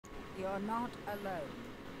you're not alone.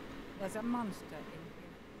 There's a monster in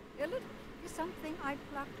here. A little something I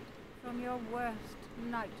plucked from your worst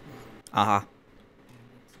nightmare. Uh-huh.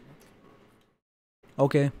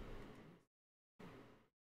 Okay.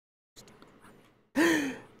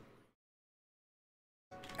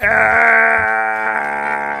 Alright,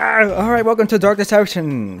 welcome to Dark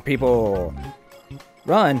Deception, people.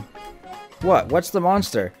 Run. What? What's the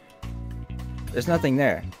monster? There's nothing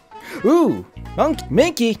there. Ooh!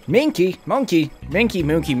 Minky, monkey, hoogie,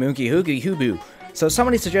 hooboo. So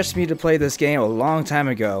somebody suggested me to play this game a long time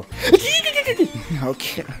ago.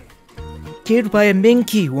 Okay. Killed by a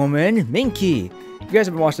Minky woman. Minky. You guys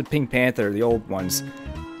have been watching Pink Panther, the old ones.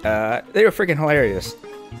 They were freaking hilarious.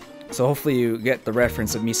 So hopefully you get the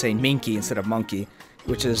reference of me saying Minky instead of monkey,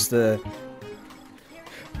 which is the...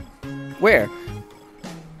 Where?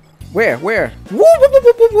 Where? Whoop, whoop,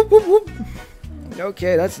 whoop, whoop, whoop, whoop, whoop.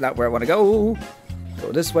 Okay, that's not where I want to go.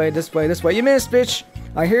 Go this way, this way, this way. You missed, bitch.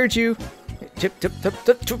 I heard you. Tip, tip, tip,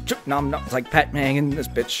 tip, tip, tip. No, I'm not. It's like Pac-Man in this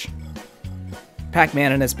bitch.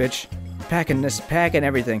 Pac-Man in this bitch. Packing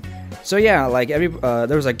everything. So yeah, like there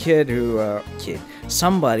was a kid who,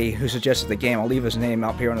 somebody who suggested the game. I'll leave his name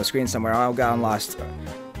up here on the screen somewhere. Oh god, I'm lost.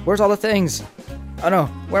 Where's all the things? Oh no,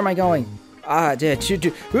 where am I going? Ah,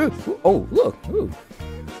 oh, look, ooh,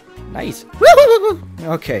 nice.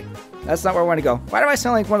 Okay, that's not where I want to go. Why do I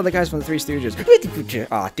sound like one of the guys from the Three Stooges?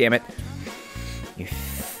 Aw, oh, damn it. You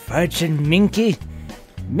fudging Minky.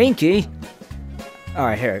 Minky?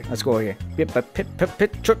 Alright, here, let's go over here. Okay.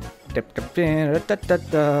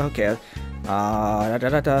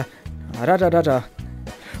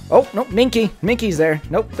 Oh, nope, Minky. Minky's there.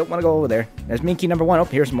 Nope, don't want to go over there. There's Minky number 1. Oh,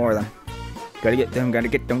 here's more of them. Gotta get them, gotta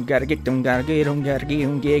get them, gotta get them, gotta get them, gotta get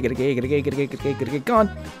them, gotta get gone.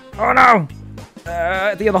 Oh no!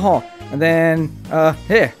 At the other hall. And then,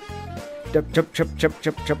 here. Chup,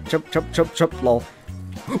 lol.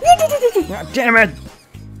 God damn it!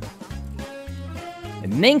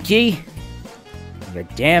 Minky! You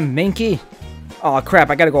damn Minky! Oh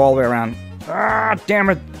crap, I gotta go all the way around. Ah, damn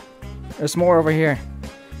it! There's more over here.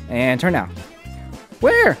 And turn now.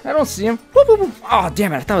 Where? I don't see him. Oh,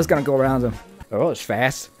 damn it, I thought I was gonna go around him. Oh, it's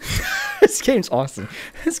fast. This game's awesome.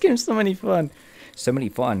 This game's so many fun. So many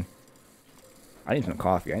fun. I need some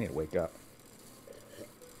coffee. I need to wake up.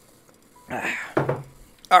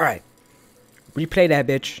 Alright. Replay that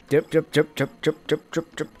bitch.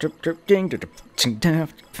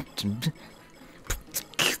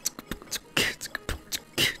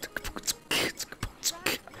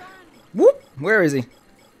 Whoop! Where is he?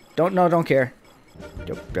 Don't know, don't care.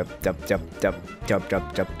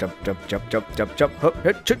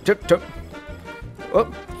 Oh.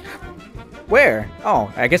 Where?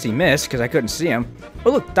 Oh, I guess he missed because I couldn't see him.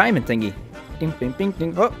 Oh, look, diamond thingy. Ding, ding, ding,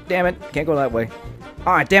 ding. Oh, damn it. Can't go that way.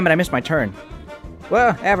 Ah, damn it, I missed my turn.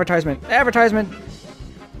 Well, advertisement. Advertisement.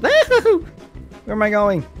 Where am I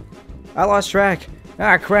going? I lost track.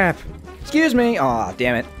 Ah, crap. Excuse me. Aw,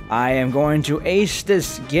 damn it. I am going to ace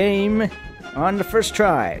this game on the first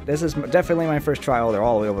try. This is definitely my first try. Oh, they're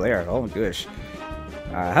all the way over there. Oh, gosh.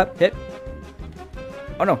 Hit.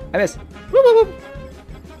 Oh, no. I missed. Woo, woo, woo.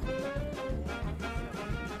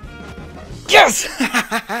 Yes!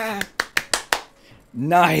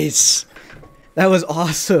 Nice. That was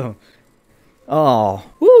awesome. Oh,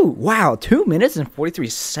 woo, wow, 2 minutes and 43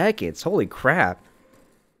 seconds. Holy crap.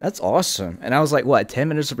 That's awesome. And I was like, what, 10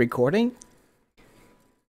 minutes of recording?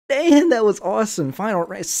 Damn, that was awesome. Final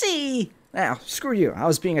race. See? Now, screw you. I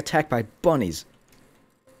was being attacked by bunnies.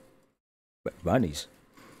 Bunnies?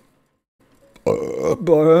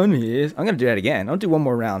 Bunnies. I'm gonna do that again. I'll do one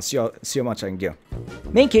more round. See how much I can do.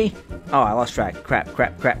 Minky! Oh, I lost track. Crap.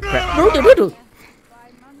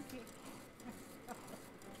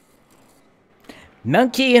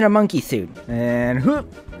 Monkey in a monkey suit. And whoop.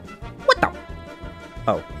 What the?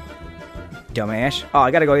 Oh. Dumbass. Oh,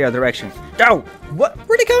 I gotta go the other direction. Oh! What?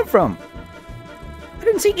 Where'd he come from? I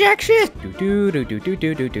didn't see jack shit. Whoa, did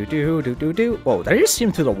I just see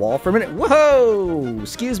him through the wall for a minute? Whoa!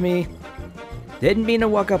 Excuse me. Didn't mean to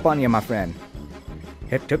walk up on you, my friend.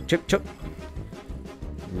 Hip, chip, chip, chip.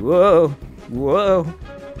 Whoa. Whoa.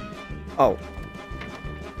 Oh.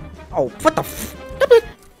 Oh, what the f...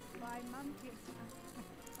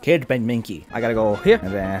 Kid by Minky. I gotta go here,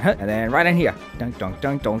 and then right in here. Dun dun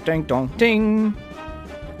dun dun dun dun ding.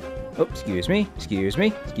 Oh, excuse me.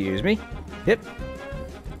 Hip.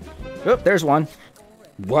 Oh, there's one.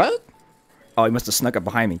 What? Oh, he must have snuck up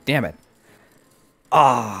behind me. Damn it.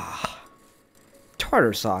 Ah.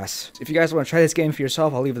 Tartar sauce. If you guys want to try this game for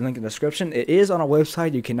yourself, I'll leave the link in the description. It is on a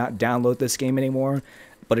website. You cannot download this game anymore,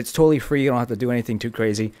 but it's totally free. You don't have to do anything too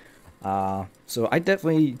crazy. So I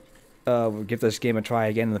definitely give this game a try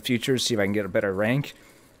again in the future, see if I can get a better rank.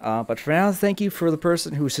 But for now, thank you for the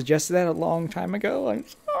person who suggested that a long time ago. I'm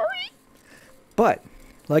sorry. But,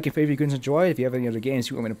 like and favorite Goons enjoy. If you have any other games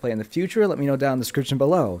you want me to play in the future, let me know down in the description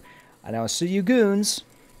below. And I'll see you Goons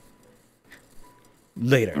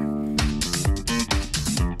later.